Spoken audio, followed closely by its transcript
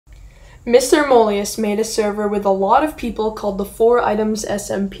mrmoleus made a server with a lot of people called the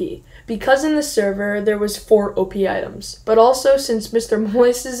 4Itemsmp. Because in the server there was 4 OP items, but also since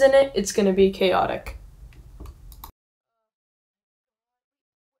mrmoleus is in it, it's gonna be chaotic.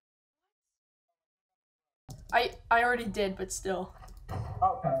 I already did, but still.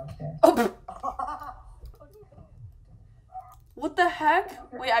 Okay. Oh. What the heck?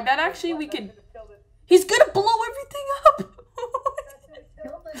 Wait, I bet actually we could. He's gonna blow everything up.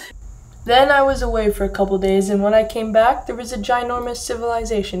 Then I was away for a couple days, and when I came back, there was a ginormous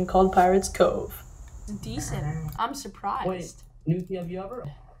civilization called Pirates Cove. Decent. I'm surprised. Wait, Nuki, have you ever?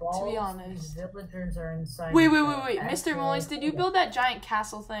 To be honest. Villagers are inside. Wait. mrmoleus, did you build that giant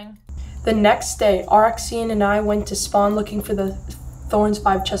castle thing? The next day, Evxn and I went to spawn looking for the Thorns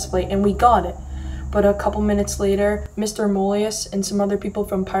 5 chestplate, and we got it. But a couple minutes later, mrmoleus and some other people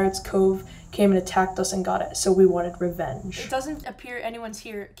from Pirates Cove came and attacked us and got it, so we wanted revenge. It doesn't appear anyone's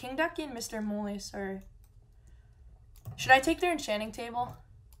here. King Ducky and mrmoleus are... Should I take their enchanting table?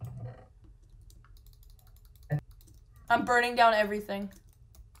 I'm burning down everything.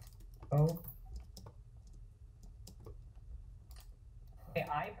 Oh. Okay,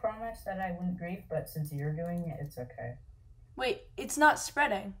 I promised that I wouldn't grief, but since you're doing it, it's okay. Wait, it's not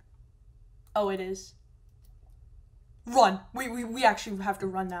spreading. Oh, it is. Run! We actually have to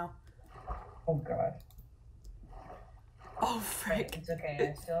run now. Oh god. Oh frick! Right, it's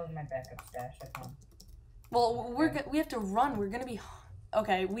okay. I still have my backup stash at home. Well, we have to run. We're gonna be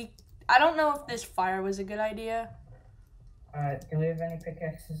okay. I don't know if this fire was a good idea. Do we have any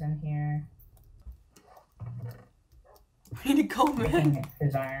pickaxes in here? We need to go, man.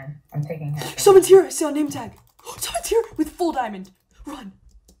 His iron. I'm taking half. Someone's here. I see a name tag. Someone's here with full diamond. Run!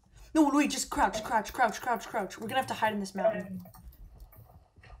 No, wait. Just crouch. We're gonna have to hide in this mountain.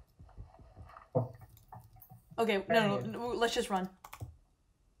 Okay, no, let's just run.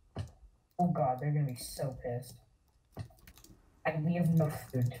 Oh god, they're gonna be so pissed. We have no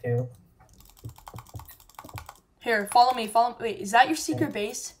food too. Here, follow me. Wait, is that your secret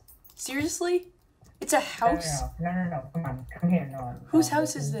base? Seriously? It's a house? No, come here, no. Whose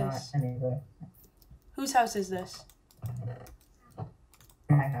house is this? Whose house is this?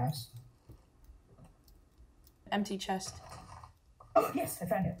 My house. Empty chest. Oh yes, I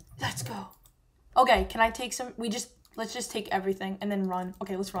found it. Let's go. Okay, can I take some? Let's just take everything and then run.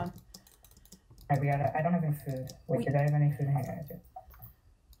 Okay, let's run. Alright, I don't have any food. Wait, did I have any food in here?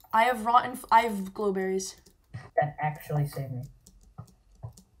 I have glowberries. That actually saved me.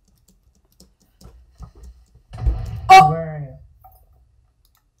 Oh! Where are you?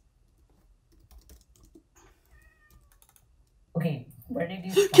 Okay, where did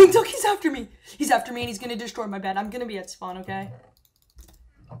you spawn? King Ducky's after me! He's after me and he's gonna destroy my bed. I'm gonna be at spawn, okay?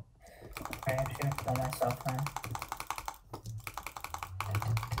 Alright, I'm just gonna kill myself now.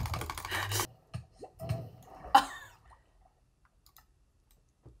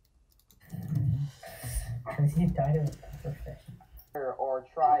 Because he died of a pufferfish. Or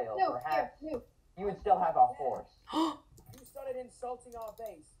trial, perhaps you would still have a horse. You started insulting our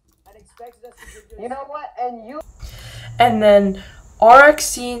base and expected us to give you. You know what? And then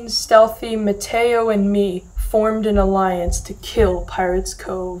Evxn, Stealthy, Mateo, and me formed an alliance to kill Pirates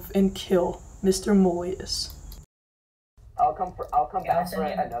Cove and kill mrmoleus. I'll come back for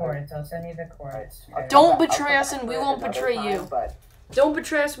another. I'll send you the quartz. Don't betray us and we won't betray you. Don't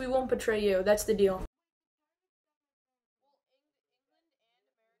betray us, we won't betray you. That's the deal.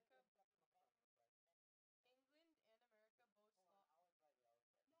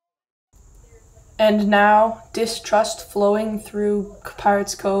 And now, distrust flowing through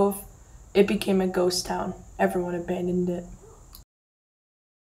Pirates Cove, it became a ghost town. Everyone abandoned it.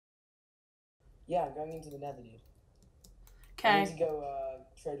 Yeah, I'm going into the nether, dude. I Okay. need to go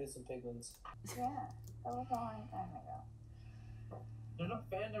trade with some piglins. Yeah, that was a long time ago. There's no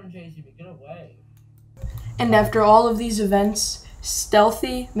fandom chasing me, get away. And after all of these events,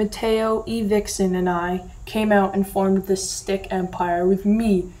 Stealthy, Mateo, Evxn, and I came out and formed the Stick Empire with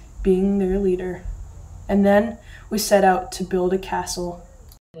me being their leader. And then we set out to build a castle.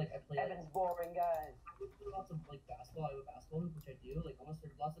 Evan's boring, guys. Lots of basketball, which I do. Almost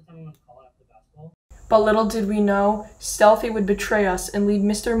lots of time I want to call after basketball. But little did we know, Stealthy would betray us and lead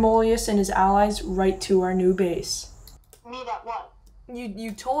mrmoleus and his allies right to our new base. Me that what?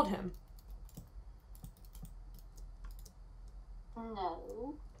 You told him.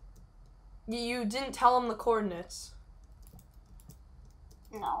 No. You didn't tell him the coordinates.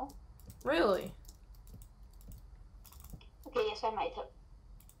 No. Really? Okay, yes, I might have.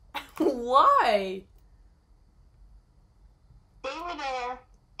 Why? They were there,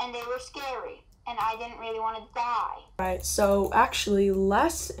 and they were scary, and I didn't really want to die. Right, so actually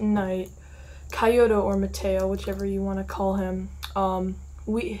last night, Coyote or Mateo, whichever you want to call him,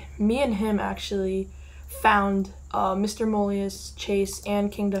 me and him actually found Mr. Moleus, Chase,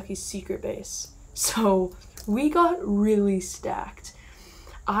 and King Ducky's secret base. So we got really stacked.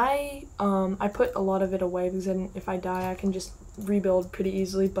 I put a lot of it away because then if I die I can just rebuild pretty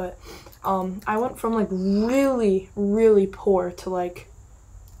easily, but I went from like really poor to like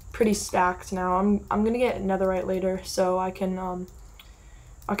pretty stacked now. I'm gonna get netherite later so I can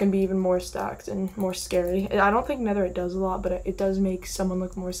be even more stacked and more scary. I don't think netherite does a lot, but it does make someone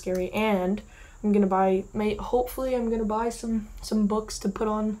look more scary. And I'm gonna buy, hopefully I'm gonna buy some books to put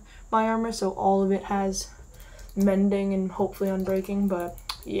on my armor so all of it has mending and hopefully unbreaking, but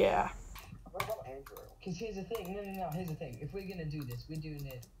yeah. What about Andrew? Because here's the thing, no, here's the thing. If we're gonna do this, we're doing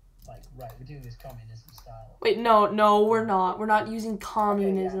it, like, right, we're doing this communism style. Wait, no, we're not. We're not using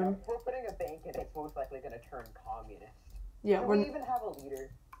communism. Okay, yeah, no, if we're putting a bank in, it's most likely gonna turn communist. Yeah, Do we even have a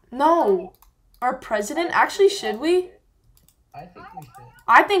leader? No. Our president? Actually, should we? I think we should.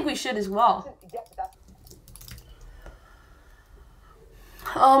 I think we should as well. Yeah, that's...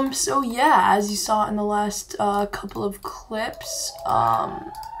 So yeah, as you saw in the last couple of clips,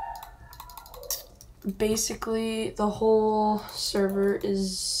 basically the whole server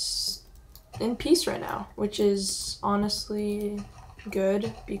is in peace right now, which is honestly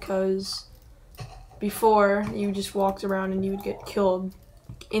good because before you just walked around and you would get killed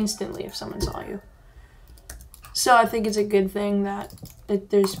instantly if someone saw you. So I think it's a good thing that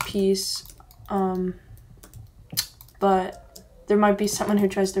there's peace, but there might be someone who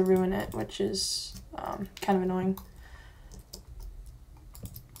tries to ruin it, which is kind of annoying.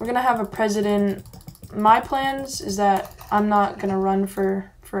 We're gonna have a president. My plans is that I'm not gonna run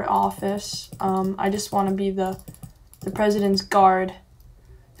for office. I just want to be the president's guard,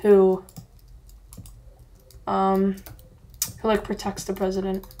 who like protects the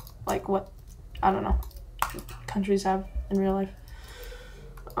president, like what I don't know countries have in real life.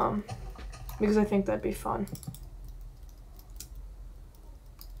 Because I think that'd be fun.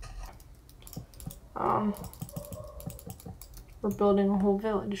 We're building a whole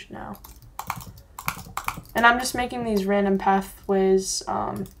village now. And I'm just making these random pathways.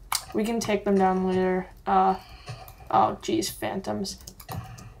 We can take them down later. Oh geez, phantoms.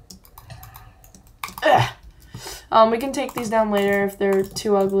 We can take these down later if they're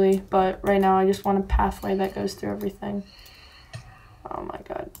too ugly, but right now I just want a pathway that goes through everything. Oh my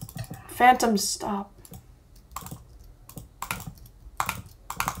god. Phantoms, stop.